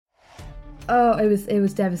Oh, it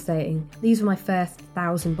was devastating. These were my first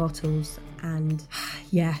 1,000 bottles, and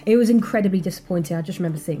yeah, it was incredibly disappointing. I just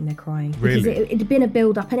remember sitting there crying. Really? Because it had been a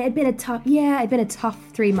build-up, and it had been a tough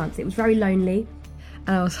 3 months. It was very lonely.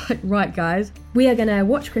 And I was like, right, guys, we are going to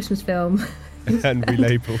watch Christmas film and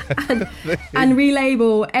relabel. and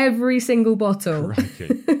relabel every single bottle.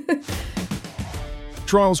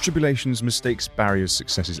 Trials, tribulations, mistakes, barriers,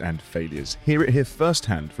 successes and failures. Hear it here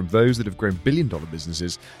firsthand from those that have grown billion-dollar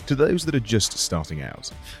businesses to those that are just starting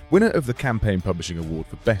out. Winner of the Campaign Publishing Award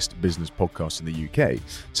for Best Business Podcast in the UK,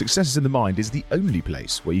 Success is in the Mind is the only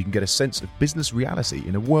place where you can get a sense of business reality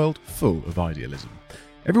in a world full of idealism.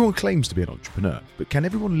 Everyone claims to be an entrepreneur, but can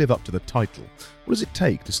everyone live up to the title? What does it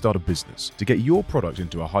take to start a business, to get your product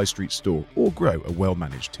into a high street store or grow a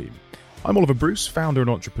well-managed team? I'm Oliver Bruce, founder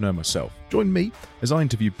and entrepreneur myself. Join me as I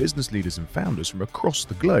interview business leaders and founders from across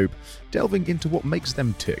the globe, delving into what makes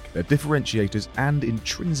them tick, their differentiators and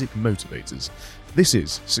intrinsic motivators. This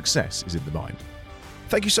is Success is in the Mind.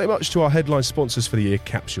 Thank you so much to our headline sponsors for the year,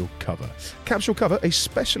 Capsule Cover. Capsule Cover, a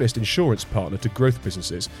specialist insurance partner to growth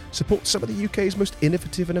businesses, supports some of the UK's most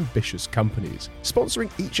innovative and ambitious companies.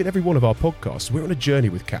 Sponsoring each and every one of our podcasts, we're on a journey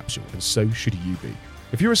with Capsule, and so should you be.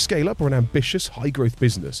 If you're a scale-up or an ambitious, high-growth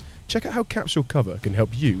business, check out how Capsule Cover can help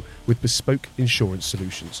you with bespoke insurance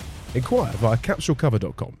solutions. Inquire via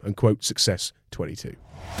capsulecover.com and quote Success22.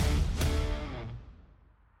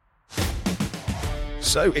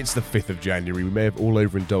 So it's the 5th of January. We may have all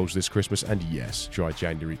overindulged this Christmas, and yes, Dry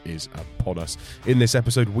January is upon us. In this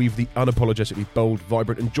episode, we've the unapologetically bold,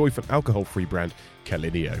 vibrant and joyful alcohol-free brand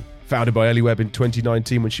Calineo. Founded by Ellie Webb in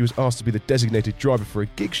 2019 when she was asked to be the designated driver for a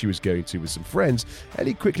gig she was going to with some friends,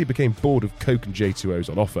 Ellie quickly became bored of Coke and J2Os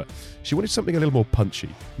on offer. She wanted something a little more punchy,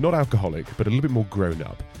 not alcoholic, but a little bit more grown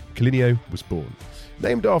up. Calineo was born.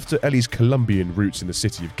 Named after Ellie's Colombian roots in the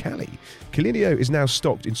city of Cali, Calineo is now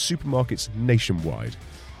stocked in supermarkets nationwide.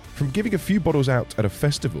 From giving a few bottles out at a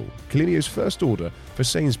festival, Calineo's first order for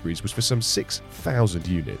Sainsbury's was for some 6,000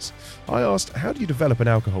 units. I asked, how do you develop an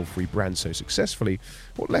alcohol-free brand so successfully?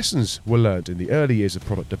 What lessons were learned in the early years of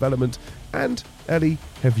product development? And, Ellie,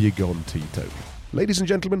 have you gone teetotal? Ladies and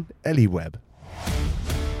gentlemen, Ellie Webb.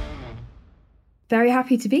 Very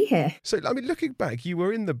happy to be here. So, I mean, looking back, you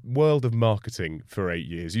were in the world of marketing for 8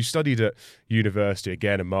 years. You studied at university,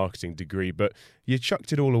 again, a marketing degree, but you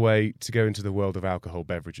chucked it all away to go into the world of alcohol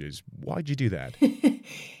beverages. Why'd you do that?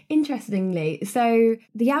 Interestingly, so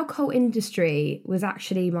the alcohol industry was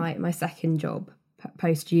actually my second job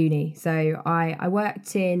post-uni. So I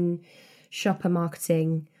worked in shopper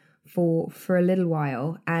marketing for a little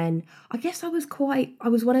while, and I guess I was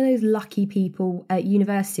one of those lucky people at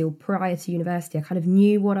university or prior to university. I kind of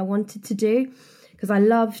knew what I wanted to do because I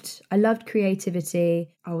loved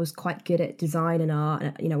creativity. I was quite good at design and art,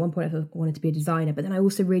 and at one point I wanted to be a designer, but then I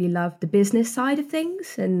also really loved the business side of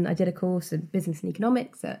things, and I did a course in business and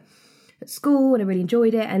economics at school, and I really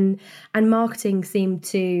enjoyed it, and marketing seemed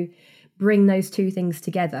to bring those two things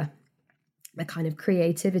together, the kind of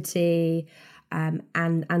creativity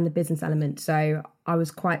and the business element. So I was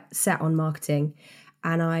quite set on marketing,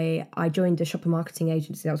 and I joined a shopper marketing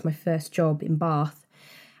agency. That was my first job in Bath,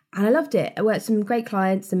 and I loved it. I worked with some great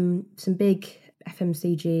clients, some big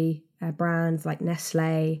FMCG brands like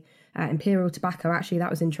Nestle, Imperial Tobacco. Actually, that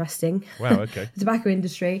was interesting. Wow, okay. The tobacco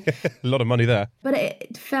industry. A lot of money there. But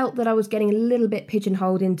it felt that I was getting a little bit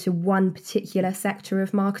pigeonholed into one particular sector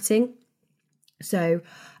of marketing. So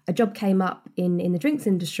a job came up in the drinks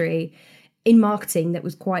industry in marketing that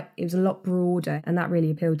was it was a lot broader, and that really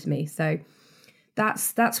appealed to me. So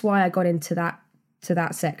that's why I got into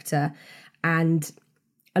that sector. And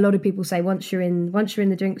a lot of people say once you're in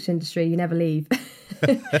the drinks industry, you never leave.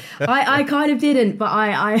 I kind of didn't, but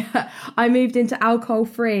I moved into alcohol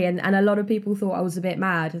free, and a lot of people thought I was a bit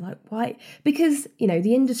mad. Like, why? Because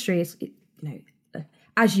the industry is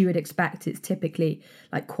as you would expect, it's typically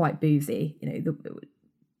like quite boozy.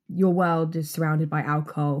 Your world is surrounded by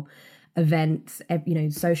alcohol, events,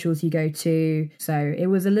 socials you go to. So it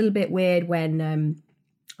was a little bit weird when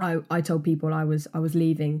I told people I was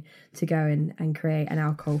leaving to go and create an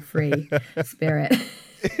alcohol-free spirit.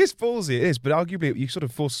 It is ballsy, it is, but arguably you sort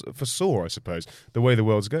of foresaw, I suppose, the way the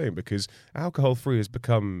world's going, because alcohol-free has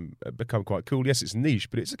become quite cool. Yes, it's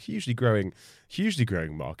niche, but it's a hugely growing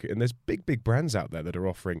market, and there's big brands out there that are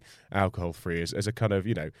offering alcohol-free as a kind of,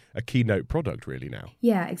 a keynote product really now.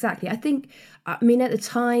 Yeah, exactly. I think, at the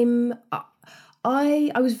time,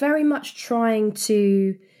 I was very much trying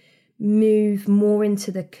to move more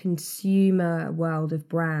into the consumer world of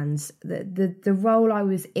brands. The role I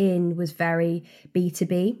was in was very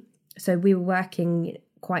B2B. So we were working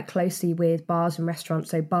quite closely with bars and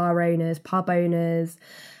restaurants, so bar owners, pub owners.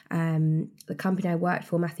 The company I worked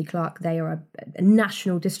for, Matthew Clark, they are a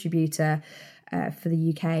national distributor for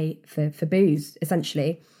the UK for booze,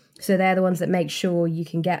 essentially. So they're the ones that make sure you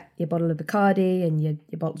can get your bottle of Bacardi and your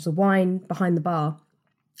bottles of wine behind the bar.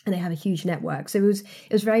 And they have a huge network. So it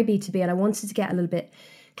was very B2B, and I wanted to get a little bit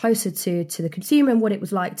closer to the consumer and what it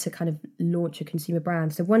was like to kind of launch a consumer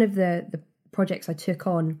brand. So one of the projects I took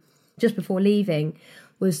on just before leaving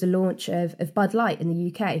was the launch of Bud Light in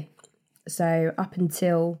the UK. So up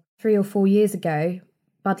until 3 or 4 years ago,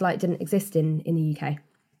 Bud Light didn't exist in the UK.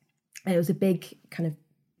 And it was a big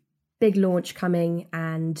launch coming,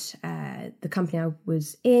 and the company I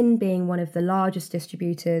was in, being one of the largest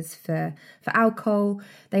distributors for alcohol,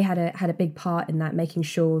 they had a big part in that, making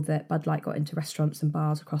sure that Bud Light got into restaurants and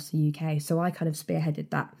bars across the UK. So I kind of spearheaded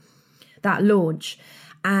that launch.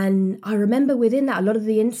 And I remember within that, a lot of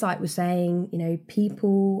the insight was saying,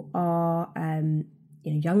 people are,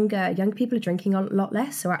 young people are drinking a lot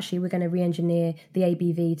less. So actually we're going to re-engineer the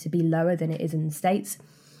ABV to be lower than it is in the States.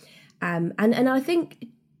 And I think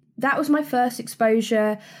that was my first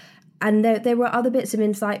exposure, and there were other bits of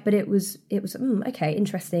insight, but it was okay,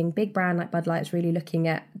 interesting. Big brand like Bud Light is really looking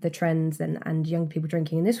at the trends and young people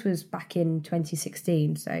drinking, and this was back in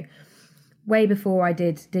 2016, so way before I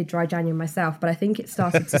did Dry January myself. But I think it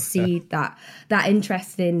started to seed that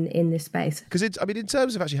interest in this space. Because in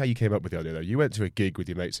terms of actually how you came up with the idea, though, you went to a gig with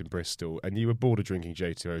your mates in Bristol, and you were bored of drinking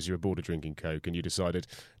J2Os, you were bored of drinking Coke, and you decided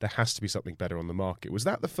there has to be something better on the market. Was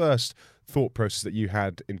that the first thought process that you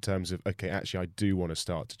had in terms of, okay, actually I do want to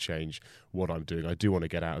start to change what I'm doing, I do want to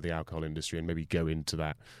get out of the alcohol industry and maybe go into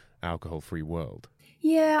that alcohol-free world?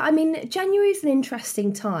 Yeah, January is an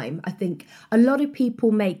interesting time. I think a lot of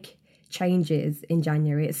people make changes in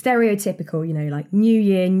January. It's stereotypical, like new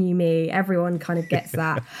year, new me. Everyone kind of gets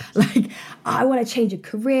that. Like, I want to change a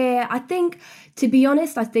career. I think, to be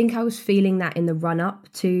honest, I was feeling that in the run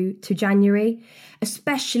up to January,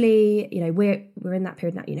 especially, we're in that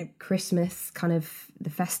period now, Christmas, kind of the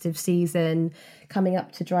festive season coming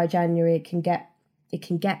up to Dry January. It can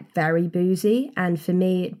get very boozy. And for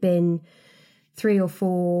me, it'd been 3 or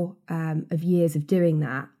 4 of years of doing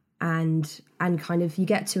that. And kind of you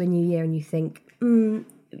get to a new year and you think, you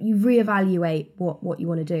reevaluate what you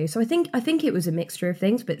want to do. So I think it was a mixture of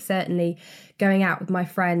things, but certainly going out with my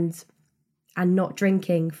friends and not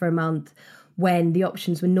drinking for a month when the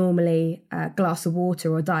options were normally a glass of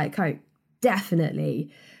water or Diet Coke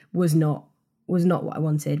definitely was not what I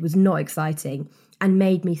wanted, was not exciting, and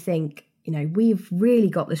made me think, we've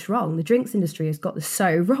really got this wrong. The drinks industry has got this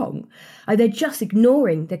so wrong.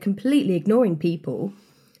 They're completely ignoring people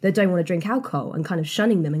that don't want to drink alcohol and kind of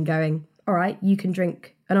shunning them and going, all right, you can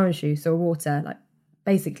drink an orange juice or water. Like,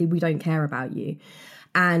 basically, we don't care about you.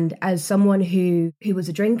 And as someone who was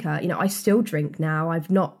a drinker, I still drink now.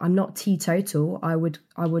 I'm not teetotal. I would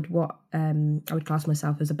class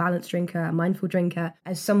myself as a balanced drinker, a mindful drinker.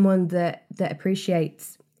 As someone that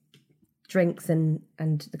appreciates drinks and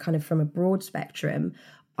the kind of from a broad spectrum,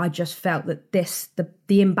 I just felt that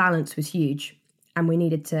the imbalance was huge, and we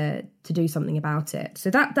needed to do something about it. So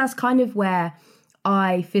that's kind of where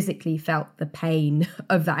I physically felt the pain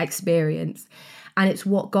of that experience. And it's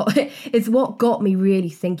what got me really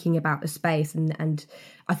thinking about the space. And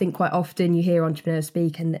I think quite often you hear entrepreneurs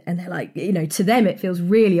speak and they're like, to them it feels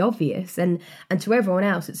really obvious. And to everyone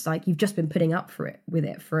else, it's like you've just been putting up with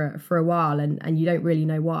it for a while and you don't really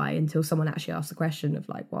know why until someone actually asks the question of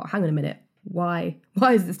like, well, hang on a minute. Why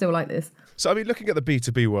is it still like this? So, looking at the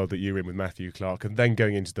B2B world that you're in with Matthew Clark and then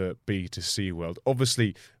going into the B2C world,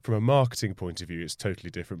 obviously from a marketing point of view, it's totally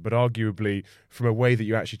different, but arguably from a way that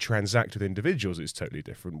you actually transact with individuals, it's totally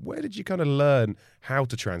different. Where did you kind of learn how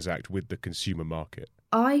to transact with the consumer market?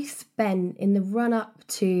 I spent, in the run up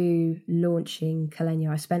to launching Carlenio,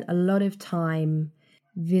 I spent a lot of time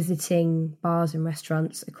visiting bars and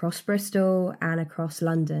restaurants across Bristol and across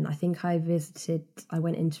London. I think I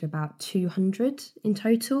went into about 200 in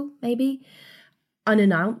total, maybe,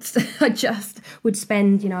 unannounced. I just would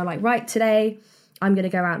spend, right, today I'm going to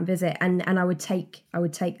go out and visit, and I would take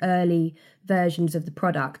early versions of the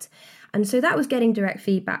product. And so that was getting direct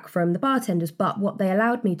feedback from the bartenders, but what they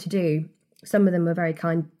allowed me to do, some of them were very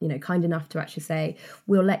kind enough to actually say,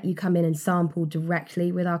 we'll let you come in and sample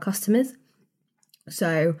directly with our customers.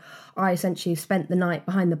 So I essentially spent the night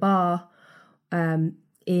behind the bar in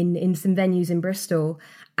some venues in Bristol,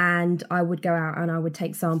 and I would go out and I would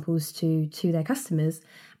take samples to their customers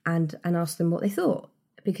and ask them what they thought,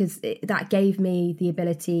 because that gave me the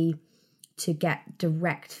ability to get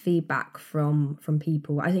direct feedback from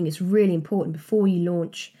people. I think it's really important before you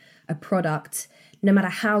launch a product no matter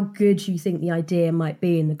how good you think the idea might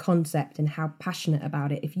be in the concept and how passionate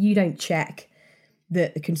about it, if you don't check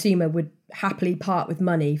that the consumer would happily part with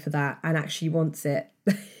money for that and actually wants it,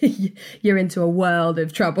 you're into a world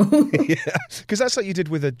of trouble. Yeah, because that's what you did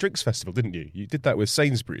with a drinks festival, didn't you? You did that with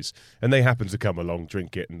Sainsbury's, and they happened to come along,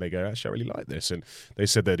 drink it, and they go, actually, I really like this. And they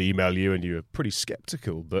said they'd email you, and you were pretty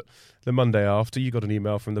sceptical. But the Monday after, you got an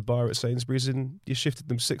email from the buyer at Sainsbury's, and you shifted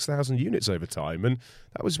them 6,000 units over time. And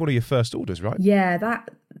that was one of your first orders, right? Yeah,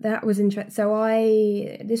 that was interesting. So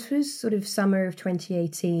this was sort of summer of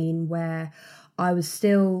 2018, where I was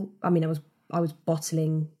still, I was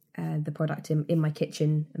bottling the product in my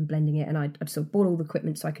kitchen and blending it, and I'd sort of bought all the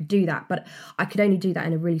equipment so I could do that, but I could only do that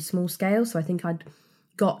in a really small scale. So I think I'd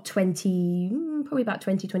got probably about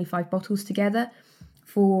 25 bottles together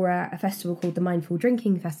for a festival called the Mindful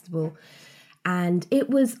Drinking Festival. And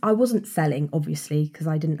I wasn't selling, obviously, because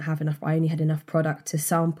I didn't have enough, I only had enough product to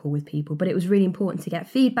sample with people, but it was really important to get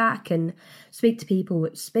feedback and speak to people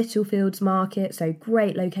at Spitalfields Market, so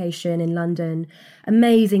great location in London,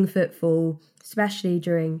 amazing footfall, especially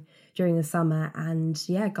during the summer. And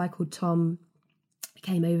yeah, a guy called Tom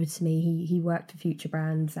came over to me. He worked for Future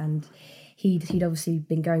Brands, and he'd obviously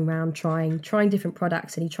been going around trying different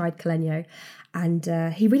products, and he tried Colegno, and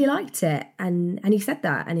he really liked it. And he said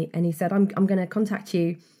that, and he said, I'm going to contact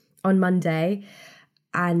you on Monday,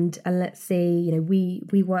 and let's see,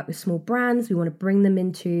 we work with small brands. We want to bring them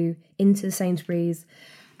into the Sainsbury's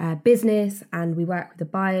business, and we work with the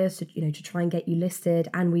buyers to try and get you listed,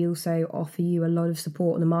 and we also offer you a lot of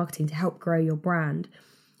support on the marketing to help grow your brand,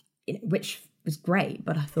 which was great.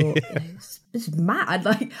 But I thought, this is mad.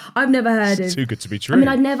 Like, I've never heard of, too good to be true. I mean,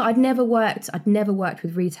 I'd never worked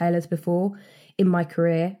with retailers before in my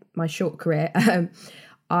career, my short career.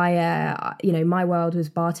 My world was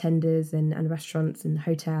bartenders and restaurants and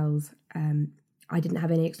hotels. I didn't have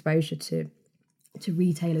any exposure to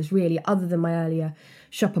retailers really, other than my earlier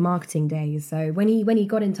shopper marketing days. So when he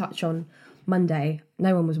got in touch on Monday,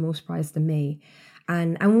 no one was more surprised than me.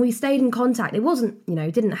 And when we stayed in contact, it wasn't,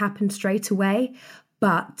 it didn't happen straight away.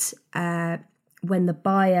 But when the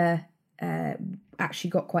buyer actually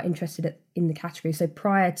got quite interested in the category, so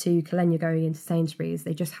prior to Colegno going into Sainsbury's,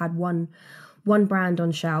 they just had one brand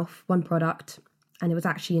on shelf, one product, and it was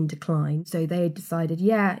actually in decline. So they decided,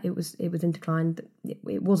 it was in decline.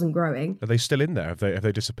 It wasn't growing. Are they still in there? Have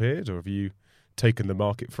they disappeared, or have you taken the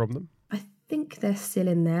market from them? I think they're still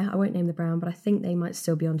in there. I won't name the brand, but I think they might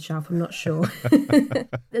still be on shelf. I'm not sure.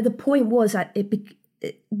 The point was that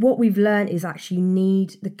what we've learned is actually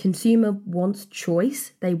the consumer wants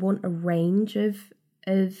choice. They want a range of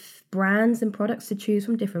brands and products to choose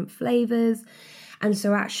from, different flavours. And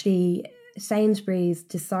so actually Sainsbury's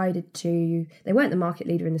decided they weren't the market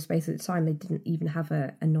leader in the space at the time. They didn't even have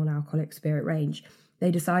a non-alcoholic spirit range.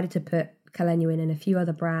 They decided to put Colegno in and a few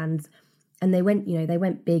other brands. And they went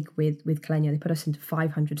big with Colegno. They put us into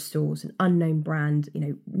 500 stores, an unknown brand.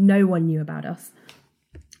 No one knew about us,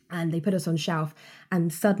 and they put us on shelf.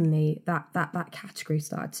 And suddenly, that category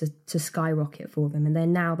started to skyrocket for them, and they're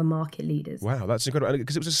now the market leaders. Wow, that's incredible!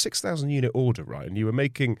 Because it was a 6,000 unit order, right? And you were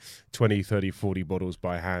making 20, 30, 40 bottles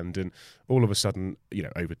by hand, and all of a sudden,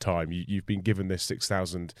 over time, you've been given this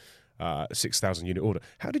 6,000 unit order.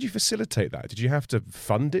 How did you facilitate that? Did you have to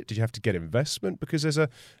fund it? Did you have to get investment? Because there's an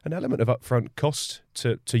element of upfront cost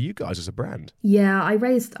to you guys as a brand. Yeah, I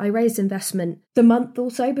raised investment the month or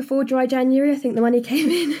so before Dry January. I think the money came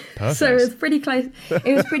in. Perfect. So it was pretty close.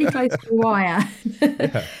 It was pretty close to the wire.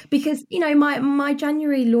 Yeah. Because my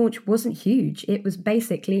January launch wasn't huge. It was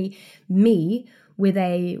basically me with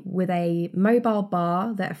a mobile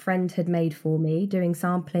bar that a friend had made for me, doing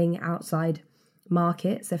sampling outside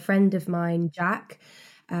markets. A friend of mine, Jack,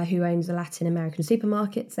 who owns a Latin American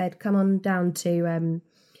supermarket, said, come on down to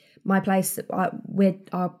my place. Our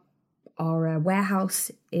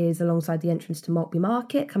warehouse is alongside the entrance to Maltby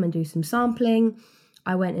Market. Come and do some sampling.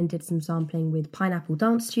 I went and did some sampling with Pineapple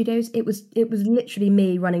Dance Studios. It was literally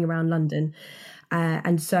me running around London.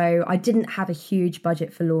 And so I didn't have a huge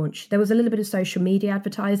budget for launch. There was a little bit of social media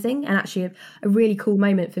advertising, and actually a really cool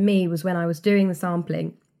moment for me was when I was doing the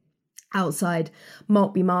sampling outside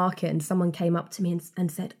Maltby Market, and someone came up to me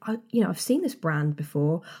and said, I've seen this brand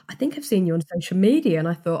before. I think I've seen you on social media. And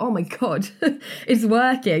I thought, oh my God, it's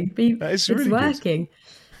working. It's really working.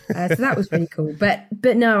 So that was really cool. But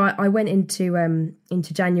no, I went into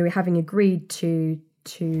January having agreed to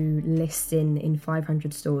list in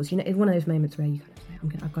 500 stores. It's one of those moments where you kind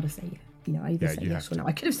of say, I've got to say I either say yes or no.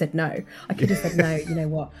 I could have said no. I could have said no. You know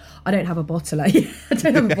what? I don't have a bottler. I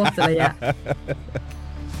don't have a bottler yet.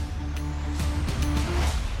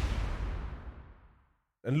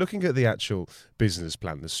 And looking at the actual business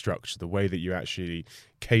plan, the structure, the way that you actually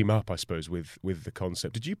came up, I suppose, with the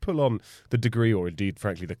concept, did you pull on the degree or indeed,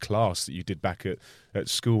 frankly, the class that you did back at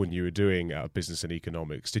school when you were doing business and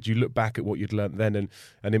economics? Did you look back at what you'd learnt then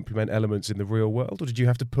and implement elements in the real world? Or did you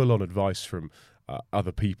have to pull on advice from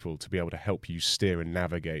other people to be able to help you steer and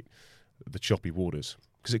navigate the choppy waters?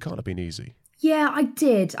 Because it can't have been easy. Yeah, I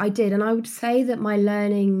did. And I would say that my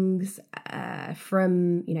learnings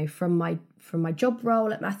from my job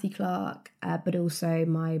role at Matthew Clark, but also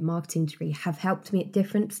my marketing degree have helped me at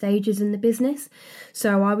different stages in the business.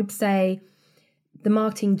 So I would say the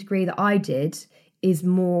marketing degree that I did is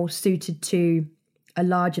more suited to a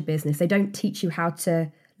larger business. They don't teach you how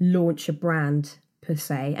to launch a brand per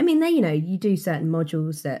se. I mean, you do certain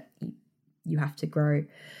modules that you have to grow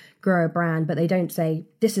a brand, but they don't say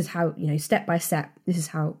this is how, step by step, this is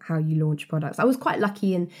how you launch products. I was quite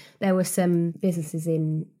lucky, and there were some businesses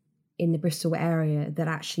in the Bristol area that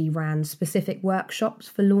actually ran specific workshops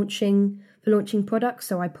for launching products.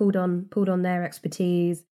 So I pulled on their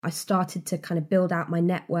expertise. I started to kind of build out my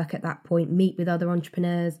network at that point, meet with other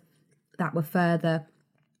entrepreneurs that were further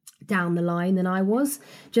down the line than I was,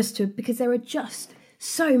 because there are just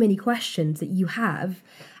so many questions that you have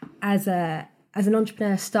as an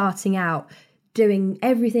entrepreneur starting out. Doing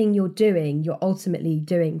everything you're ultimately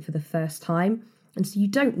doing for the first time. And so you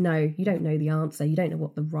don't know the answer. You don't know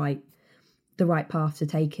what the right path to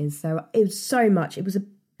take is. So it was a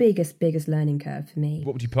biggest learning curve for me.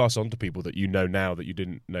 What would you pass on to people that you know now that you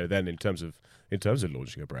didn't know then in terms of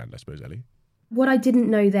launching a brand, I suppose, Ellie? What I didn't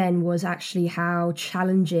know then was actually how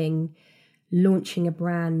challenging launching a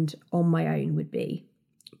brand on my own would be.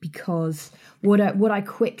 Because what I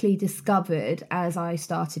quickly discovered as I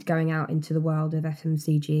started going out into the world of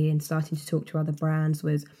FMCG and starting to talk to other brands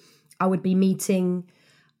was I would be meeting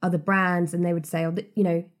other brands and they would say,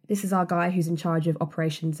 this is our guy who's in charge of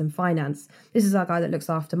operations and finance. This is our guy that looks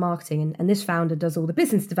after marketing. And this founder does all the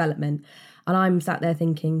business development. And I'm sat there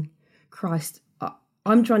thinking, Christ,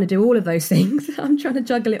 I'm trying to do all of those things. I'm trying to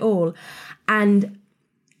juggle it all. And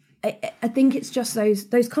I think it's just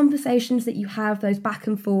those conversations that you have, those back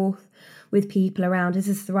and forth with people around, is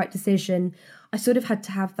this the right decision? I sort of had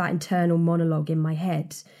to have that internal monologue in my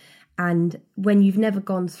head. And when you've never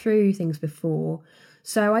gone through things before,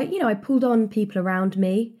 so I pulled on people around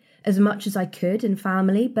me as much as I could and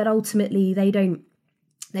family, but ultimately they don't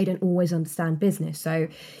always understand business. So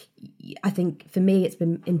I think for me, it's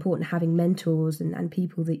been important having mentors and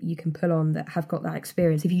people that you can pull on that have got that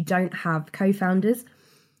experience. If you don't have co-founders,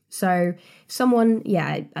 so someone,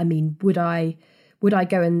 would I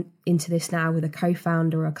go into this now with a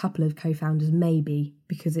co-founder or a couple of co-founders? Maybe,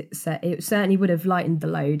 because it certainly would have lightened the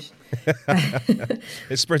load.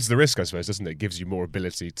 It spreads the risk, I suppose, doesn't it? It gives you more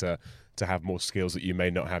ability to have more skills that you may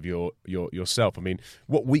not have yourself. I mean,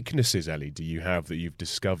 what weaknesses, Ellie, do you have that you've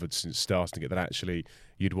discovered since starting it that actually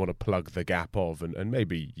you'd want to plug the gap of? And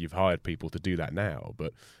maybe you've hired people to do that now,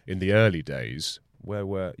 but in the early days, where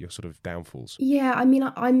were your sort of downfalls? Yeah, I mean,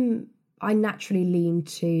 I naturally lean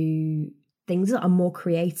to things that are more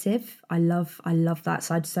creative. I love that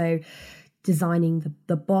side. So designing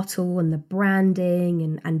the bottle and the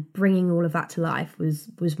branding and bringing all of that to life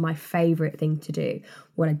was my favourite thing to do.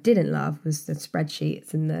 What I didn't love was the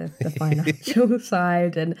spreadsheets and the financial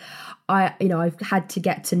side. And I've had to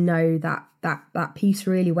get to know that piece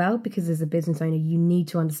really well, because as a business owner, you need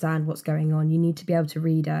to understand what's going on. You need to be able to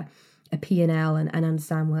read a P&L and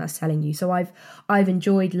understand what that's telling you. So I've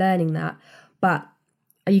enjoyed learning that. But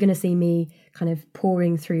are you going to see me kind of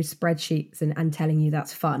pouring through spreadsheets and telling you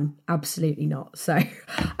that's fun? Absolutely not. So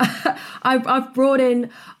I've brought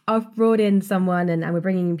in someone and we're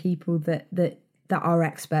bringing in people that are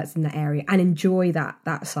experts in that area and enjoy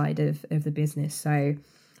that side of the business. So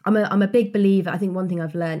I'm a big believer. I think one thing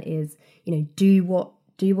I've learned is, do what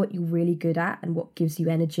you're really good at and what gives you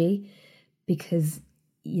energy, because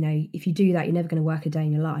if you do that, you're never going to work a day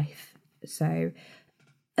in your life. So,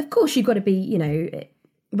 of course, you've got to be,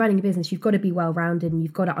 running a business, you've got to be well-rounded and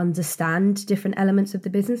you've got to understand different elements of the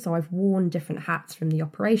business. So I've worn different hats from the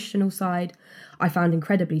operational side. I found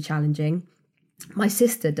incredibly challenging. My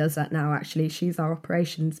sister does that now, actually. She's our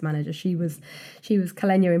operations manager. She was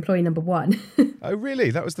Kalenio employee number 1. Oh, really?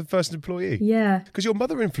 That was the first employee? Yeah. Because your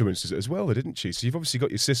mother influences it as well, didn't she? So you've obviously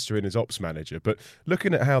got your sister in as ops manager, but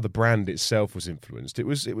looking at how the brand itself was influenced, it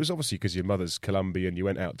was obviously because your mother's Colombian, you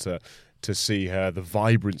went out to see her, the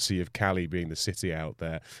vibrancy of Cali being the city out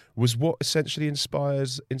there, was what essentially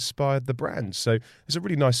inspired the brand. So there's a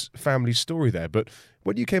really nice family story there. But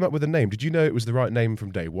when you came up with the name, did you know it was the right name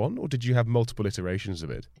from day one, or did you have multiple iterations of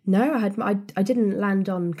it? No, I didn't land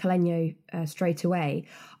on Kalenio straight away.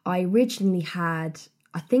 I originally had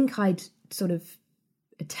I think I'd sort of,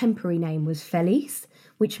 a temporary name was Feliz,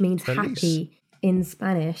 which means happy in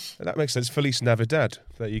Spanish. That makes sense. Feliz Navidad.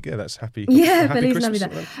 There you go. That's happy. Yeah, happy Feliz Christmas.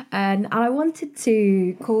 Navidad. And I wanted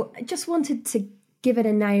to give it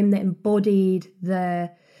a name that embodied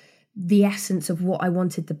the essence of what I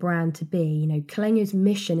wanted the brand to be. You know, Carlenio's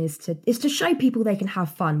mission is to show people they can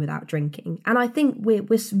have fun without drinking. And I think we're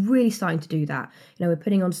really starting to do that. You know, we're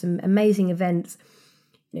putting on some amazing events.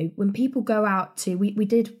 You know, when people go out to, we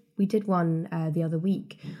did one the other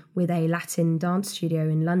week with a Latin dance studio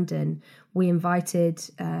in London. We invited,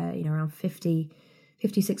 around 50,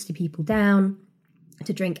 60 people down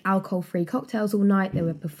to drink alcohol-free cocktails all night. There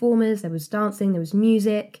were performers, there was dancing, there was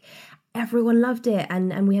music. Everyone loved it.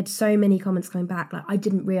 And we had so many comments coming back. Like, I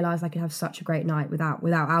didn't realise I could have such a great night without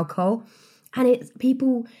alcohol. And it's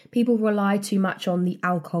people rely too much on the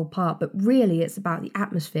alcohol part, but really it's about the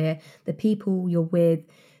atmosphere, the people you're with,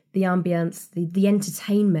 the ambience, the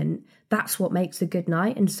entertainment. That's what makes a good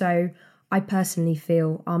night. And so I personally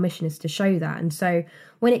feel our mission is to show that. And so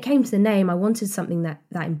when it came to the name, I wanted something that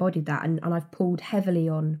embodied that. And I've pulled heavily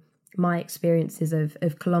on my experiences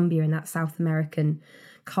of Colombia and that South American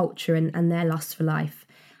culture and their lust for life.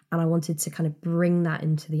 And I wanted to kind of bring that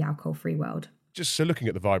into the alcohol-free world. Just so looking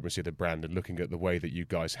at the vibrancy of the brand and looking at the way that you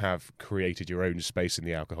guys have created your own space in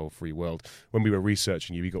the alcohol-free world, when we were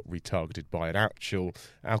researching you, we got retargeted by an actual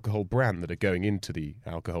alcohol brand that are going into the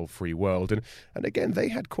alcohol-free world. And again, they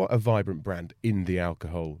had quite a vibrant brand in the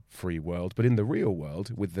alcohol-free world, but in the real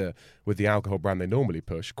world, with the alcohol brand they normally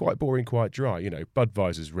push, quite boring, quite dry. You know,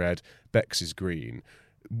 Budweiser's red, Beck's is green.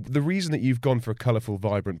 The reason that you've gone for a colourful,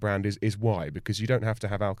 vibrant brand is why? Because you don't have to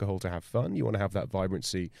have alcohol to have fun. You want to have that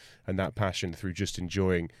vibrancy and that passion through just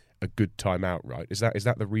enjoying a good time out, right? Is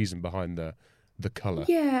that the reason behind the colour?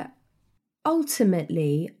 Yeah.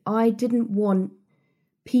 Ultimately, I didn't want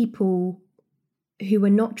people who were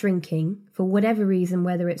not drinking for whatever reason,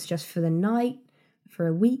 whether it's just for the night, for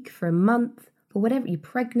a week, for a month, for whatever, you're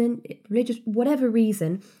pregnant, religious, whatever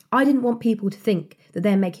reason, I didn't want people to think that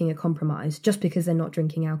they're making a compromise just because they're not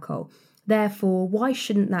drinking alcohol. Therefore, why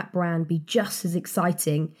shouldn't that brand be just as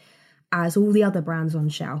exciting as all the other brands on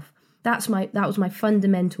shelf? That was my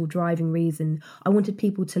fundamental driving reason. I wanted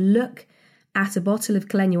people to look at a bottle of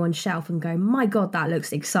Carlenio on shelf and go, my God, that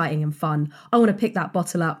looks exciting and fun. I want to pick that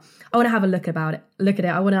bottle up. I want to have a look at it.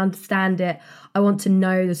 I want to understand it. I want to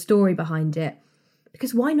know the story behind it.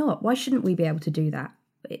 Because why not? Why shouldn't we be able to do that?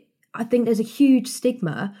 I think there's a huge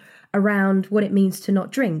stigma around what it means to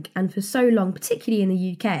not drink. And for so long, particularly in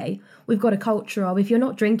the UK, we've got a culture of, if you're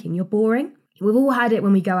not drinking, you're boring. We've all had it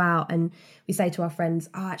when we go out and we say to our friends,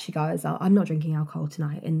 oh, actually, guys, I'm not drinking alcohol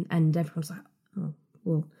tonight. And everyone's like, oh,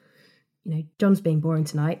 well, you know, John's being boring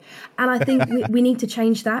tonight. And I think we need to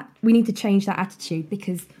change that. We need to change that attitude,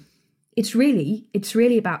 because it's really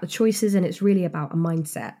about the choices, and it's really about a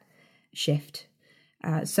mindset shift.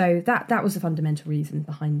 So that was the fundamental reason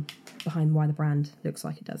behind why the brand looks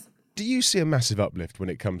like it does. Do you see a massive uplift when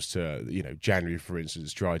it comes to, you know, January, for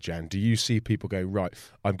instance, dry Jan? Do you see people going, right,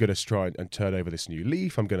 I'm going to try and turn over this new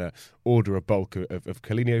leaf, I'm going to order a bulk of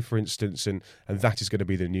Carlenio, for instance, and that is going to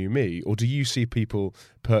be the new me? Or do you see people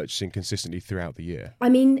purchasing consistently throughout the year? I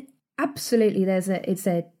mean, absolutely.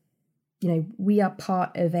 We are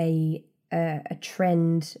part of a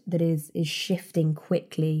trend that is shifting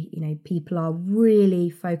quickly. You know, people are really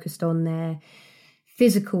focused on their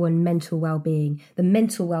physical and mental well-being. The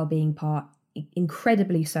mental well-being part,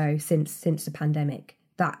 incredibly so since the pandemic.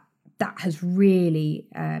 That has really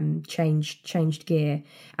changed gear,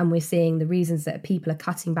 and we're seeing the reasons that people are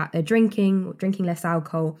cutting back their drinking or drinking less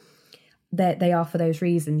alcohol. They are for those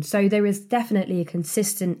reasons. So there is definitely a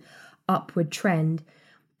consistent upward trend.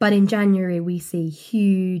 But in January, we see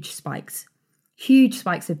huge spikes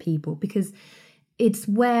of people, because it's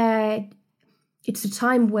a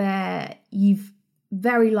time where you've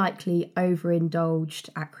very likely overindulged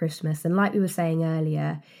at Christmas. And like we were saying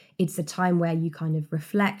earlier, it's a time where you kind of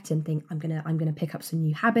reflect and think, I'm gonna pick up some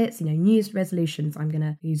new habits, New Year's resolutions. I'm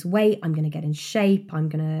gonna lose weight. I'm gonna get in shape. I'm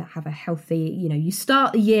gonna have a healthy, you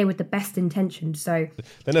start the year with the best intentions. So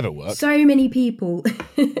they never work. So many people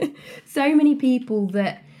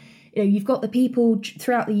that, you've got the people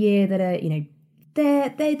throughout the year that are,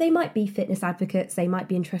 they might be fitness advocates, they might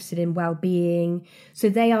be interested in well-being, so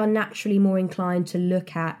they are naturally more inclined to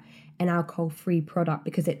look at an alcohol-free product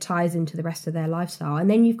because it ties into the rest of their lifestyle. And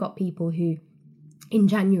then you've got people who, in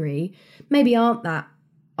January, maybe aren't that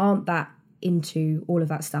into all of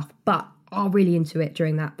that stuff, but are really into it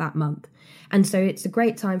during that month. And so it's a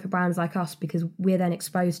great time for brands like us, because we're then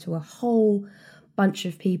exposed to a whole bunch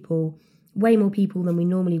of people, way more people than we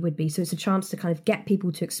normally would be. So it's a chance to kind of get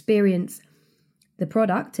people to experience the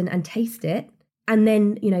product and taste it. And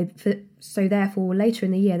then, so therefore later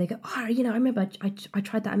in the year they go, I remember I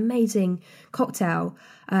tried that amazing cocktail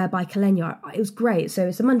by Calenia. It was great. So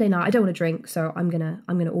it's a Monday night. I don't want to drink, so I'm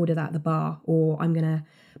gonna order that at the bar, or I'm gonna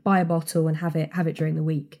buy a bottle and have it during the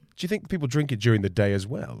week. Do you think people drink it during the day as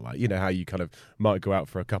well? Like, how you kind of might go out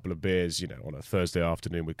for a couple of beers, on a Thursday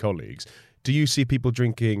afternoon with colleagues. Do you see people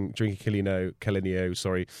drinking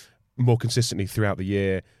Calenia, more consistently throughout the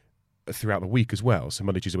year, throughout the week as well? So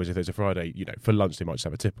Monday, Tuesday, Wednesday, Thursday, Friday, for lunch they might just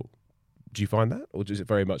have a tipple. Do you find that? Or is it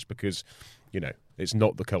very much because, it's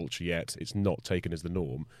not the culture yet, it's not taken as the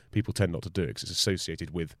norm, people tend not to do it because it's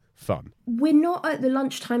associated with fun? We're not at the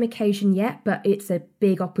lunchtime occasion yet, but it's a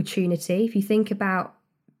big opportunity. If you think about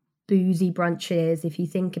boozy brunches, if you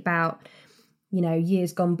think about,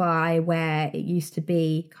 years gone by where it used to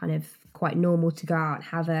be kind of quite normal to go out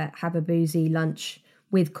and have a boozy lunch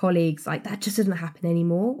with colleagues, like that just doesn't happen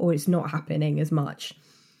anymore, or it's not happening as much.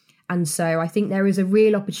 And so I think there is a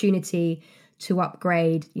real opportunity to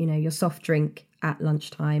upgrade, your soft drink at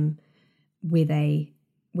lunchtime with a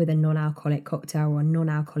non-alcoholic cocktail or a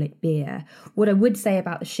non-alcoholic beer. What I would say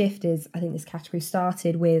about the shift is I think this category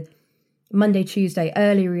started with Monday, Tuesday,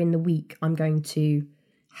 earlier in the week, I'm going to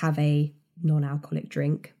have a non-alcoholic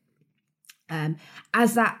drink.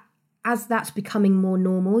 As that's becoming more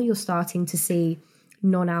normal, you're starting to see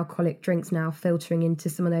non-alcoholic drinks now filtering into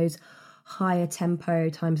some of those higher tempo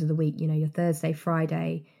times of the week, your Thursday,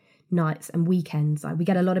 Friday nights and weekends. We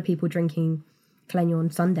get a lot of people drinking Calenia on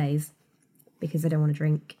Sundays because they don't want to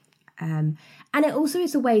drink. And it also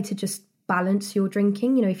is a way to just balance your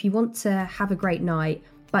drinking. If you want to have a great night,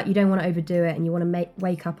 but you don't want to overdo it and you want to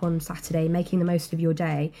wake up on Saturday making the most of your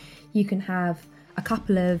day, you can have a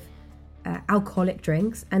couple of alcoholic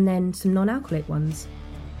drinks and then some non-alcoholic ones.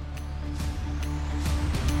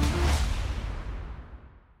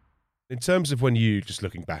 In terms of when you, just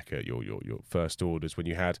looking back at your first orders, when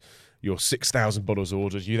you had your 6,000 bottles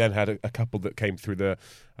ordered, you then had a couple that came through the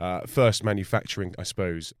first manufacturing, I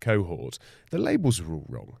suppose, cohort. The labels were all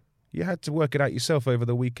wrong. You had to work it out yourself over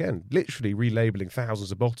the weekend, literally relabeling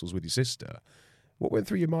thousands of bottles with your sister. What went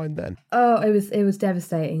through your mind then? Oh, it was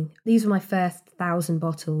devastating. These were my first 1,000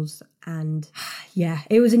 bottles, and yeah,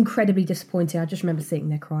 it was incredibly disappointing. I just remember sitting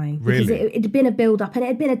there crying. Really? Because it had been a build-up, and it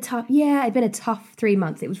had been a tough 3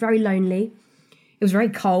 months. It was very lonely. It was very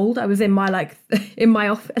cold. I was in my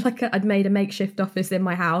office, I'd made a makeshift office in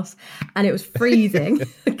my house, and it was freezing.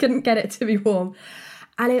 I couldn't get it to be warm.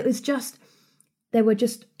 And it was just, there were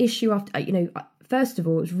just issue after, first of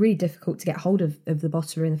all, it was really difficult to get hold of the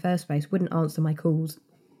bottler in the first place, wouldn't answer my calls.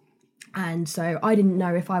 And so I didn't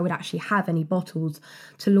know if I would actually have any bottles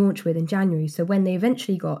to launch with in January. So when they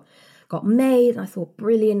eventually got made, I thought,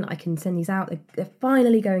 brilliant, I can send these out. They're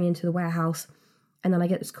finally going into the warehouse. And then I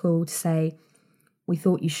get this call to say, we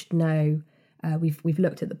thought you should know, we've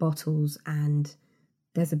looked at the bottles and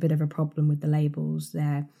there's a bit of a problem with the labels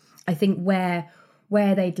there. I think where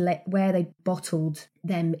they bottled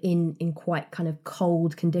them in quite kind of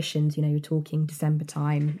cold conditions, you're talking December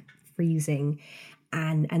time, freezing,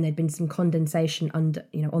 and there'd been some condensation under,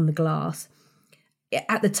 on the glass.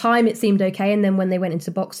 At the time it seemed okay, and then when they went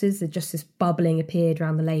into boxes, there's just this bubbling appeared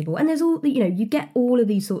around the label. And there's all, you get all of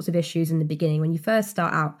these sorts of issues in the beginning. When you first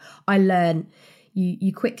start out, I learned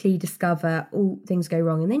you quickly discover all things go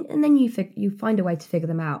wrong, and then you find a way to figure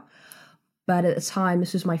them out. But at the time,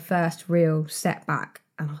 this was my first real setback,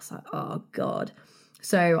 and I was like, "Oh God!"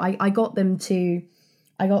 So I got them to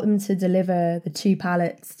deliver the 2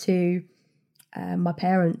 pallets to my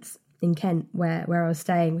parents in Kent, where I was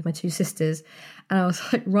staying with my 2 sisters, and I was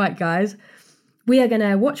like, "Right, guys, we are going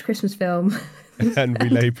to watch Christmas film and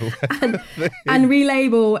relabel and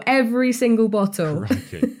relabel every single bottle."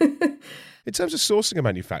 In terms of sourcing a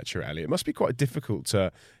manufacturer, Ellie, it must be quite difficult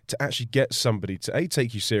to actually get somebody to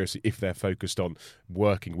take you seriously if they're focused on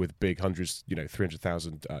working with big hundreds,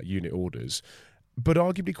 300,000 unit orders, but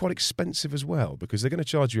arguably quite expensive as well, because they're going to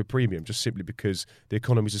charge you a premium just simply because the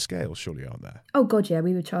economies of scale surely aren't there. Oh God, yeah,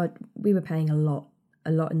 we were paying a lot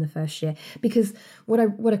in the first year, because what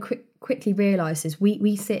I quickly realised is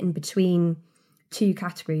we sit in between 2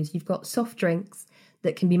 categories. You've got soft drinks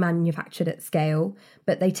that can be manufactured at scale,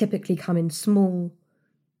 but they typically come in small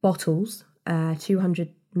bottles,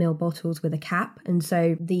 200ml bottles with a cap. And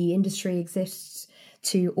so the industry exists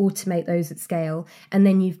to automate those at scale. And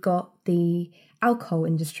then you've got the alcohol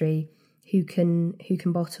industry who can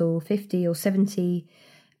bottle 50 or 70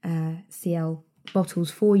 CL bottles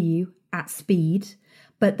for you at speed,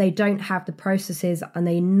 but they don't have the processes and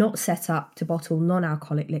they're not set up to bottle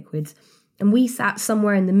non-alcoholic liquids. And we sat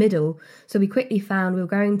somewhere in the middle. So we quickly found we were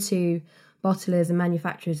going to bottlers and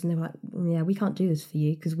manufacturers, and they were like, yeah, we can't do this for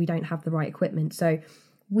you because we don't have the right equipment. So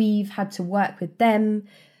we've had to work with them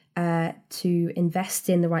to invest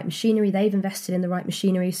in the right machinery. They've invested in the right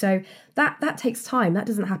machinery. So that takes time. That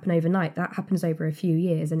doesn't happen overnight. That happens over a few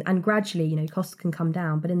years. And gradually, costs can come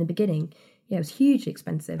down. But in the beginning, yeah, it was hugely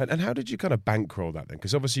expensive. And how did you kind of bankroll that then?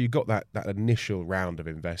 Because obviously you got that initial round of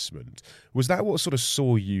investment. Was that what sort of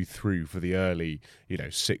saw you through for the early,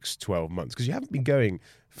 6, 12 months? Because you haven't been going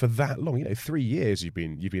for that long. 3 years you've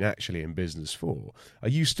been actually in business for. Are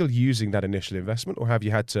you still using that initial investment, or have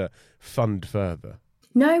you had to fund further?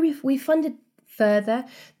 No, we funded further.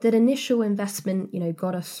 That initial investment,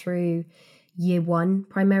 got us through year one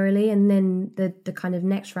primarily, and then the kind of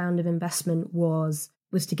next round of investment was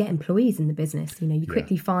to get employees in the business. You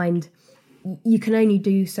quickly find you can only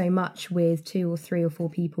do so much with 2 or 3 or 4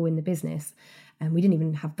 people in the business. And we didn't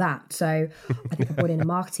even have that. So I think I brought in a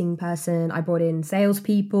marketing person. I brought in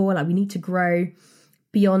salespeople. Like, we need to grow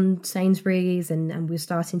beyond Sainsbury's, and we're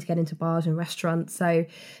starting to get into bars and restaurants. So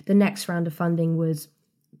the next round of funding was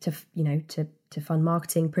to fund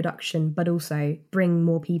marketing, production, but also bring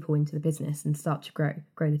more people into the business and start to grow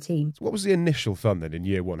the team. So what was the initial fund then in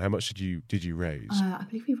year one? How much did you raise? I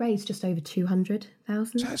believe we raised just over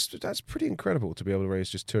 200,000. So that's pretty incredible to be able to raise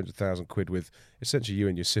just 200,000 quid with essentially you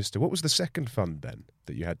and your sister. What was the second fund then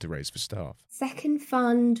that you had to raise for staff? Second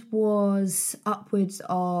fund was upwards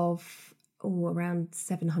of around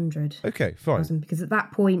 700. Okay, fine. Because at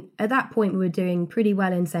that point we were doing pretty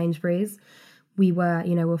well in Sainsbury's. We were,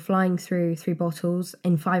 we're flying through 3 bottles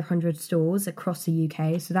in 500 stores across the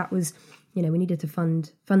UK. So that was, we needed to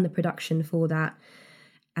fund the production for that,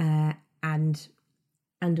 and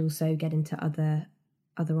also get into other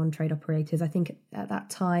on-trade operators. I think at that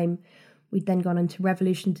time we'd then gone into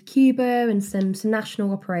Revolution to Cuba and some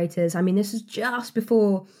national operators. I mean, this was just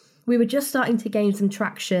before we were just starting to gain some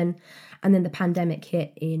traction. And then the pandemic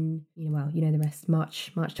hit in, the rest,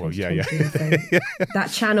 March 2020. Well, yeah. So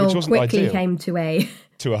that channel quickly came to a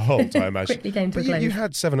halt, I imagine. Quickly came to a close. close. You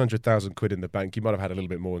had 700,000 quid in the bank. You might have had a little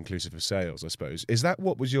bit more inclusive of sales, I suppose. Is that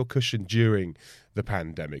what was your cushion during the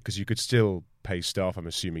pandemic? Because you could still pay staff. I'm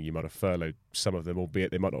assuming you might have furloughed some of them,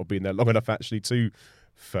 albeit they might not have been there long enough actually to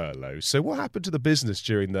furlough. So what happened to the business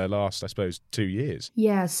during the last, I suppose, 2 years?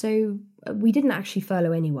 Yeah, so we didn't actually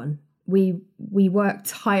furlough anyone. We worked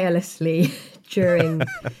tirelessly during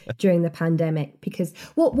the pandemic, because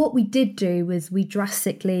what we did do was we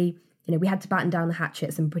drastically, we had to batten down the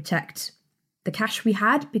hatchets and protect the cash we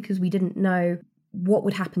had, because we didn't know what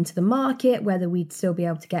would happen to the market, whether we'd still be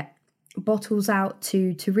able to get bottles out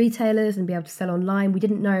to retailers and be able to sell online. We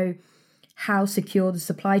didn't know how secure the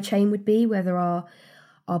supply chain would be, whether our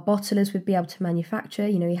bottlers would be able to manufacture.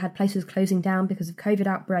 We had places closing down because of COVID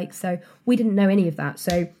outbreaks, so we didn't know any of that.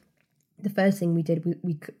 So the first thing we did,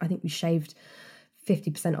 I think we shaved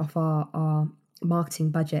 50% off our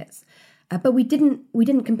marketing budgets, but we didn't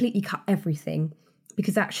completely cut everything,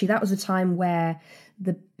 because actually that was a time where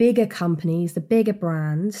the bigger companies, the bigger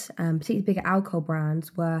brands, particularly bigger alcohol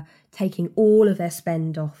brands, were taking all of their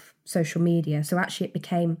spend off social media. So actually it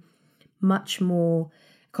became much more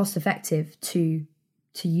cost effective to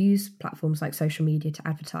use platforms like social media to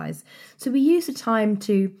advertise. So we used the time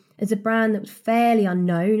to, as a brand that was fairly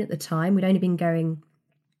unknown at the time, we'd only been going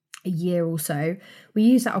a year or so, we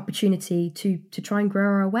used that opportunity to try and grow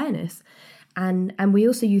our awareness. And we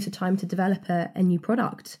also used the time to develop a new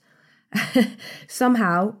product.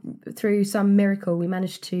 Somehow, through some miracle, we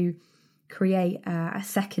managed to create a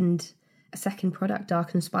second product,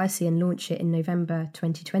 Dark and Spicy, and launch it in November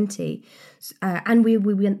 2020. And we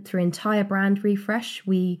went through entire brand refresh.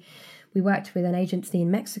 We worked with an agency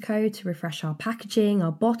in Mexico to refresh our packaging,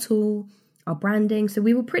 our bottle, our branding. So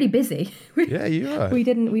we were pretty busy. Yeah, you are. We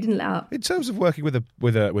didn't let up. In terms of working with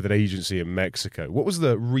an agency in Mexico, what was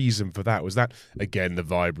the reason for that? Was that again the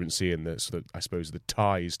vibrancy and the sort of, I suppose, the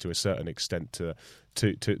ties to a certain extent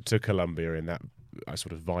to Colombia in that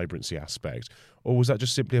sort of vibrancy aspect, or was that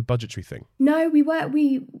just simply a budgetary thing? No,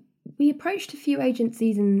 we approached a few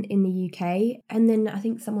agencies in the UK, and then I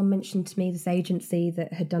think someone mentioned to me this agency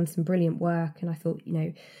that had done some brilliant work, and I thought,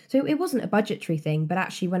 so it wasn't a budgetary thing, but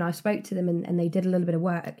actually when I spoke to them and they did a little bit of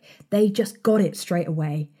work, they just got it straight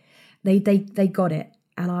away. They got it,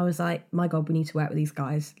 and I was like, my God, we need to work with these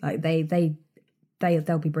guys. Like they'll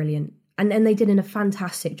be brilliant, and they did a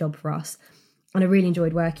fantastic job for us. And I really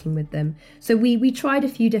enjoyed working with them. So we tried a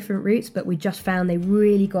few different routes, but we just found they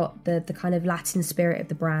really got the kind of Latin spirit of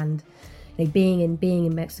the brand, being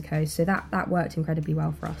in Mexico. So that worked incredibly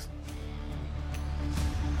well for us.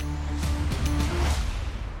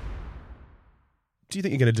 Do you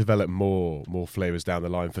think you're going to develop more flavours down the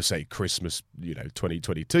line for, say, Christmas,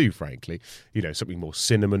 2022, frankly? Something more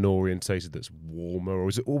cinnamon orientated that's warmer, or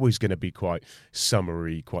is it always going to be quite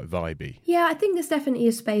summery, quite vibey? Yeah, I think there's definitely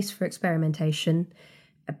a space for experimentation.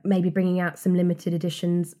 Maybe bringing out some limited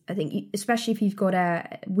editions. I think, especially if we've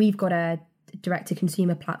got a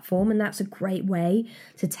direct-to-consumer platform, and that's a great way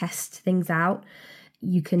to test things out.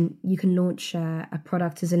 You can launch a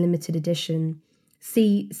product as a limited edition,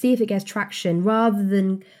 see if it gets traction, rather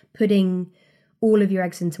than putting all of your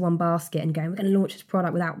eggs into one basket and going, we're going to launch this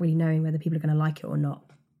product without really knowing whether people are going to like it or not.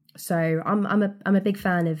 So I'm a big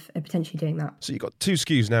fan of potentially doing that. So you've got 2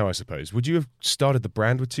 SKUs now, I suppose. Would you have started the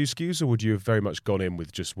brand with 2 SKUs, or would you have very much gone in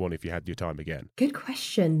with just one if you had your time again? Good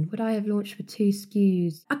question. Would I have launched with 2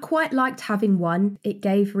 SKUs? I quite liked having one. It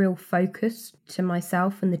gave real focus to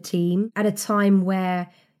myself and the team at a time where,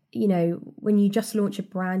 when you just launch a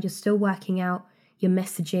brand, you're still working out your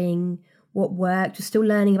messaging, what worked, you're still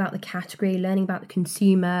learning about the category, learning about the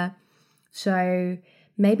consumer. So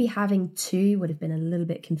maybe having 2 would have been a little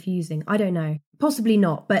bit confusing. I don't know. Possibly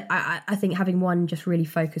not, but I think having one just really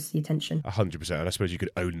focused the attention. 100%. And I suppose you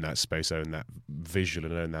could own that space, own that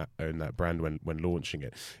visual, and own that brand when launching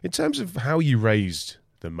it. In terms of how you raised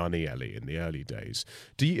the money, Ellie, in the early days,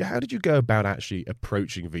 how did you go about actually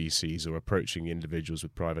approaching VCs or approaching individuals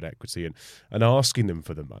with private equity and asking them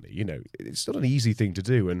for the money? It's not an easy thing to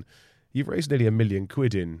do, and you've raised nearly £1 million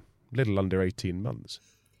in a little under 18 months.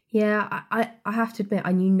 Yeah, I have to admit,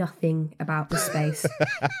 I knew nothing about the space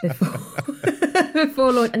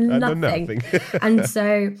before launch, nothing. And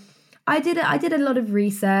so I did a lot of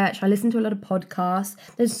research. I listened to a lot of podcasts.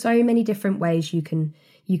 There's so many different ways you can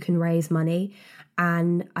raise money.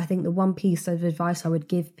 And I think the one piece of advice I would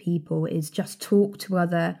give people is just talk to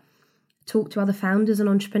other founders and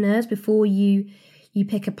entrepreneurs before you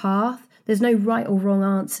pick a path. There's no right or wrong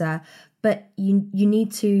answer. But you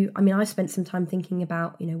need to, I spent some time thinking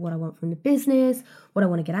about, what I want from the business, what I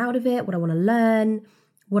want to get out of it, what I want to learn,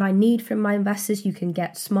 what I need from my investors. You can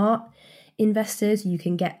get smart investors. You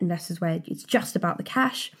can get investors where it's just about the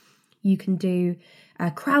cash. You can do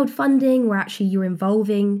crowdfunding where actually you're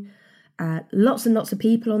involving lots and lots of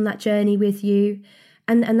people on that journey with you.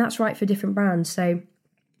 And that's right for different brands. So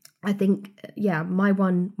I think,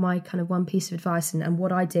 my kind of one piece of advice and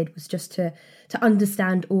what I did was just to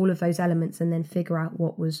understand all of those elements and then figure out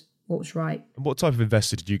what was right. And what type of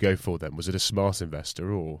investor did you go for then? Was it a smart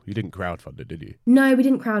investor, or you didn't crowdfund it, did you? No, we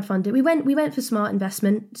didn't crowdfund it. We went for smart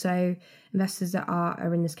investment. So investors that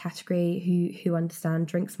are in this category who understand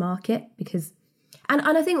drinks market, because, and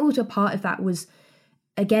I think also part of that was,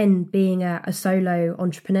 again, being a solo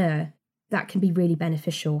entrepreneur. That can be really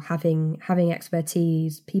beneficial. Having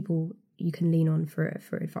expertise, people you can lean on for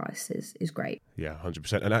advice is great. Yeah,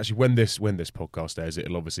 100%. And actually, when this podcast airs,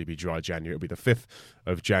 it'll obviously be dry January. It'll be the 5th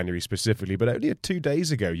of January specifically. But only 2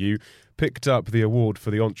 days ago, you picked up the award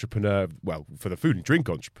for the for the Food and Drink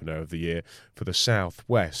Entrepreneur of the Year for the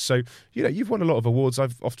Southwest. So, you've won a lot of awards.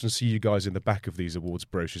 I've often see you guys in the back of these awards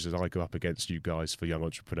brochures as I go up against you guys for Young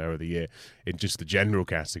Entrepreneur of the Year in just the general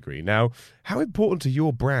category. Now, how important to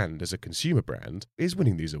your brand as a consumer brand is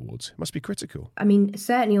winning these awards? It must be critical.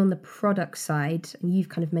 Certainly on the product side, and you've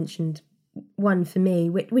kind of mentioned one for me,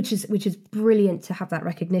 which is brilliant to have that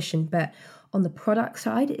recognition. But on the product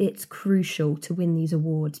side, it's crucial to win these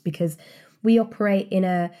awards because we operate in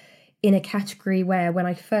a category where when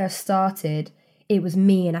I first started, it was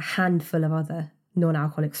me and a handful of other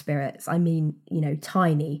non-alcoholic spirits.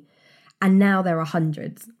 Tiny. And now there are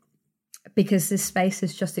hundreds because this space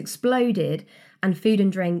has just exploded, and food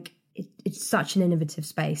and drink, it's such an innovative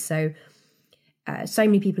space. So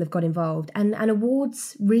many people have got involved, and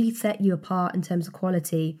awards really set you apart in terms of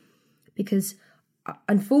quality, because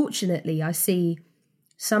unfortunately I see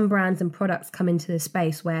some brands and products come into this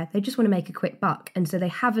space where they just want to make a quick buck, and so they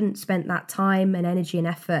haven't spent that time and energy and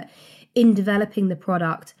effort in developing the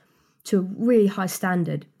product to a really high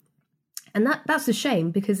standard. And that's a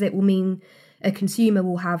shame, because it will mean a consumer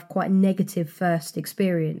will have quite a negative first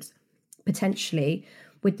experience potentially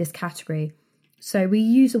with this category. So we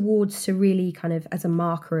use awards to really kind of as a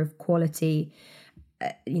marker of quality,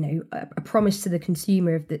 a promise to the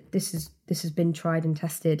consumer of that this has been tried and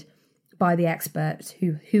tested by the experts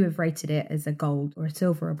who have rated it as a gold or a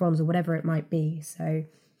silver or a bronze or whatever it might be. So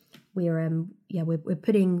we're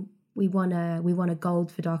putting We won a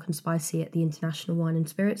gold for Dark and Spicy at the International Wine and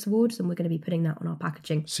Spirits Awards, and we're going to be putting that on our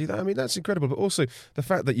packaging. See that? I mean, that's incredible. But also the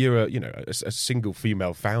fact that you're a single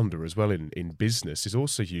female founder as well in business is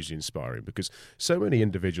also hugely inspiring, because so many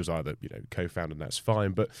individuals either co-found, and that's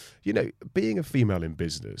fine, but being a female in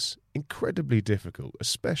business, incredibly difficult,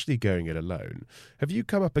 especially going it alone. Have you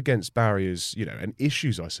come up against barriers, and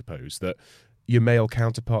issues, I suppose, that your male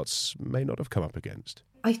counterparts may not have come up against?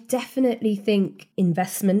 I definitely think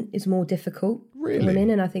investment is more difficult for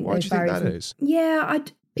women, and I think why those do you think barriers. that is? Yeah,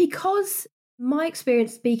 because my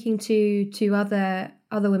experience speaking to other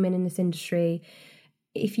women in this industry,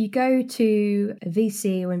 if you go to a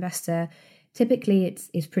VC or investor, typically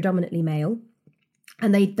it's predominantly male,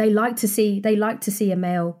 and they like to see a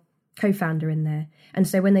male co-founder in there. And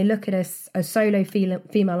so when they look at a solo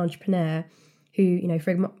female entrepreneur who,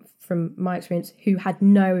 from my experience, who had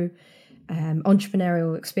no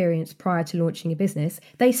entrepreneurial experience prior to launching a business,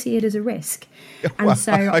 they see it as a risk. And well,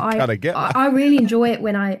 so I really enjoy it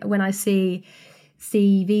when I see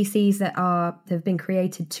VCs that have been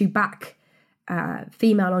created to back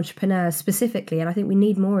female entrepreneurs specifically. And I think we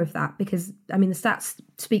need more of that, because the stats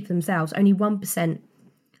speak for themselves. Only 1%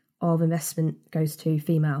 of investment goes to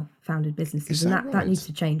female founded businesses, and that needs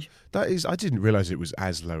to change. That is, I didn't realise it was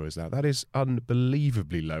as low as that. That is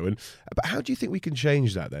unbelievably low. But how do you think we can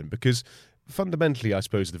change that then? Because fundamentally, I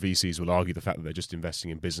suppose the VCs will argue the fact that they're just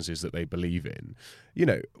investing in businesses that they believe in.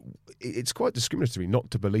 It's quite discriminatory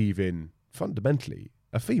not to believe in, fundamentally,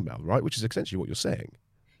 a female, right? Which is essentially what you're saying.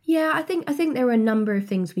 Yeah, I think there are a number of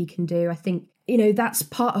things we can do. I think, that's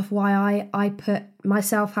part of why I put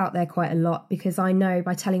myself out there quite a lot, because I know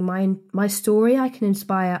by telling my story, I can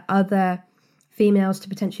inspire other females to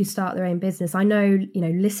potentially start their own business. I know,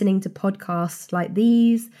 listening to podcasts like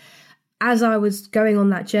these, as I was going on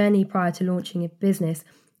that journey prior to launching a business,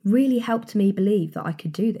 really helped me believe that I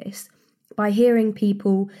could do this. By hearing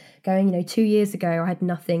people going, 2 years ago I had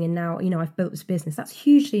nothing and now, I've built this business, that's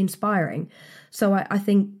hugely inspiring. So I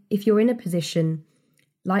think if you're in a position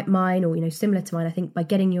like mine or, similar to mine, I think by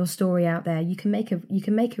getting your story out there, you can make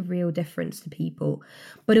a real difference to people.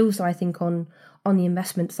 But also I think on the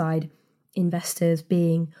investment side, investors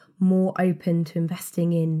being more open to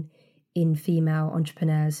investing in female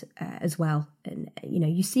entrepreneurs as well. And,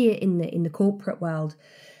 you see it in the corporate world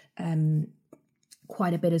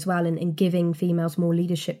quite a bit as well, and giving females more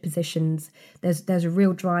leadership positions. There's a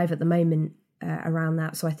real drive at the moment around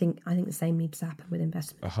that. So I think the same needs to happen with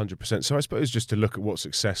investment. 100%. So I suppose just to look at what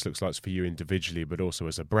success looks like for you individually, but also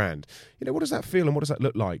as a brand, what does that feel and what does that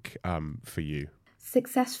look like for you?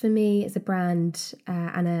 Success for me as a brand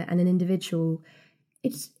and an individual,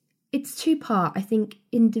 it's two-part. I think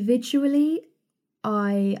individually,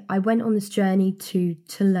 I went on this journey to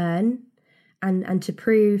learn and to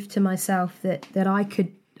prove to myself that I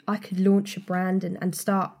could launch a brand and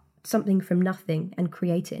start something from nothing and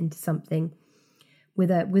create it into something with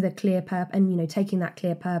a clear purpose, and taking that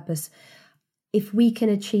clear purpose. If we can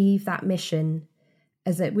achieve that mission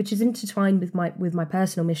which is intertwined with my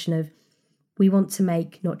personal mission of, we want to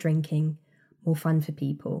make not drinking more fun for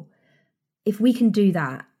people. If we can do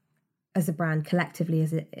that as a brand collectively,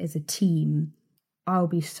 as a team, I'll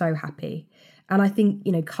be so happy. And I think,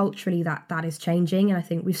 culturally that is changing. And I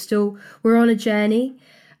think we're on a journey.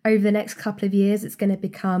 Over the next couple of years, it's going to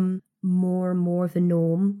become more and more of the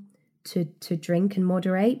norm to drink and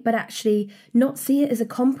moderate, but actually not see it as a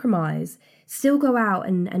compromise. Still go out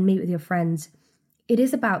and meet with your friends. It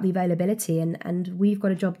is about the availability, and we've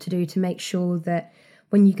got a job to do to make sure that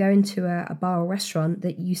when you go into a bar or restaurant,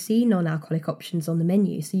 that you see non-alcoholic options on the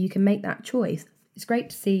menu so you can make that choice. It's great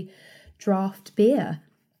to see draft beer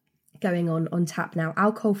going on tap now,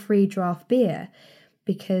 alcohol-free draft beer,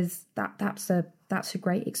 because that's a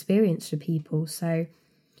great experience for people. So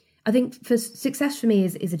I think for success for me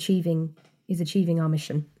is achieving our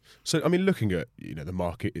mission. So, looking at, the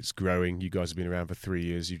market, it's growing. You guys have been around for 3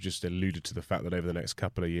 years. You've just alluded to the fact that over the next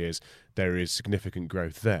couple of years, there is significant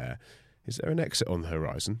growth there. Is there an exit on the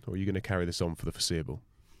horizon, or are you going to carry this on for the foreseeable?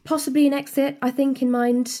 Possibly an exit, I think, in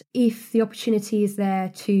mind, if the opportunity is there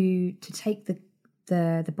to take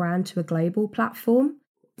the brand to a global platform.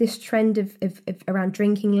 This trend of around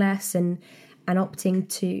drinking less and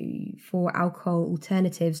opting for alcohol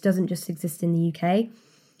alternatives doesn't just exist in the UK.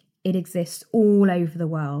 It exists all over the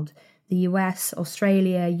world, the US,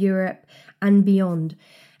 Australia, Europe, and beyond.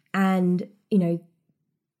 And,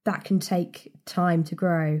 that can take time to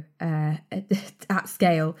grow at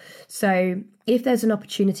scale. So if there's an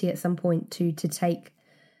opportunity at some point to take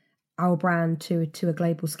our brand to a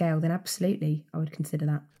global scale, then absolutely I would consider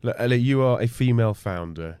that. Look, Ellie, you are a female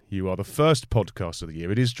founder. You are the first podcast of the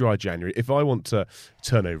year. It is Dry January. If I want to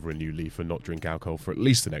turn over a new leaf and not drink alcohol for at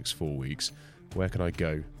least the next 4 weeks, where can I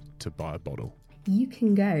go to buy a bottle? You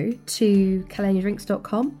can go to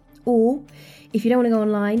kaleniadrinks.com, or if you don't want to go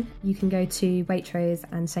online, you can go to Waitrose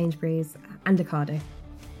and Sainsbury's and Ocado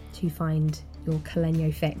to find your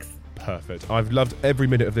Kalenio fix. Perfect. I've loved every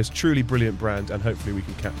minute of this truly brilliant brand, and hopefully we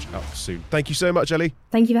can catch up soon. Thank you so much, Ellie.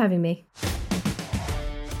 Thank you for having me.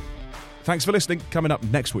 Thanks for listening. Coming up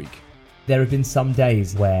next week. There have been some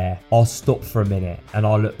days where I'll stop for a minute and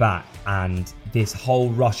I'll look back, and this whole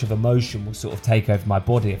rush of emotion will sort of take over my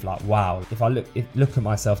body of like, wow, if I look at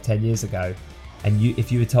myself 10 years ago, and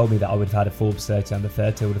if you had told me that I would have had a Forbes 30 under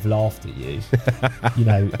 30, I would have laughed at you. You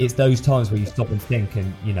know, it's those times where you stop and think,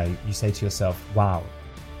 and, you know, you say to yourself, wow.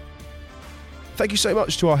 Thank you so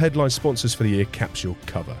much to our headline sponsors for the year, Capsule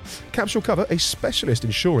Cover. Capsule Cover, a specialist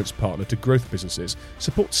insurance partner to growth businesses,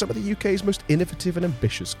 supports some of the UK's most innovative and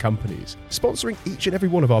ambitious companies. Sponsoring each and every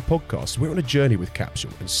one of our podcasts, we're on a journey with Capsule,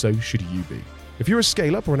 and so should you be. If you're a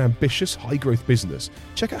scale-up or an ambitious, high-growth business,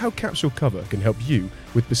 check out how Capsule Cover can help you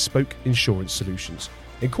with bespoke insurance solutions.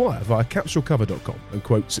 Inquire via capsulecover.com and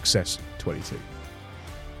quote Success22.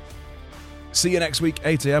 See you next week,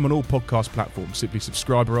 8 a.m. on all podcast platforms. Simply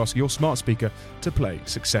subscribe or ask your smart speaker to play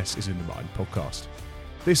Success is in the Mind podcast.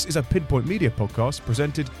 This is a Pinpoint Media podcast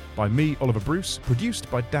presented by me, Oliver Bruce,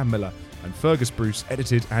 produced by Dan Miller and Fergus Bruce,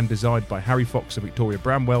 edited and designed by Harry Fox and Victoria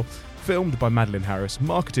Bramwell, filmed by Madeline Harris,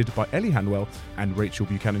 marketed by Ellie Hanwell and Rachel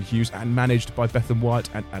Buchanan Hughes, and managed by Bethan Wyatt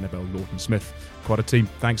and Annabelle Lawton-Smith. Quite a team.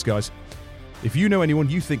 Thanks, guys. If you know anyone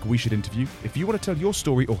you think we should interview, if you want to tell your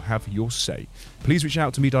story or have your say, please reach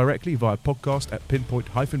out to me directly via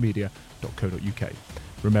podcast@pinpoint-media.co.uk.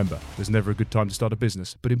 Remember, there's never a good time to start a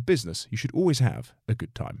business, but in business, you should always have a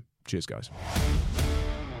good time. Cheers, guys.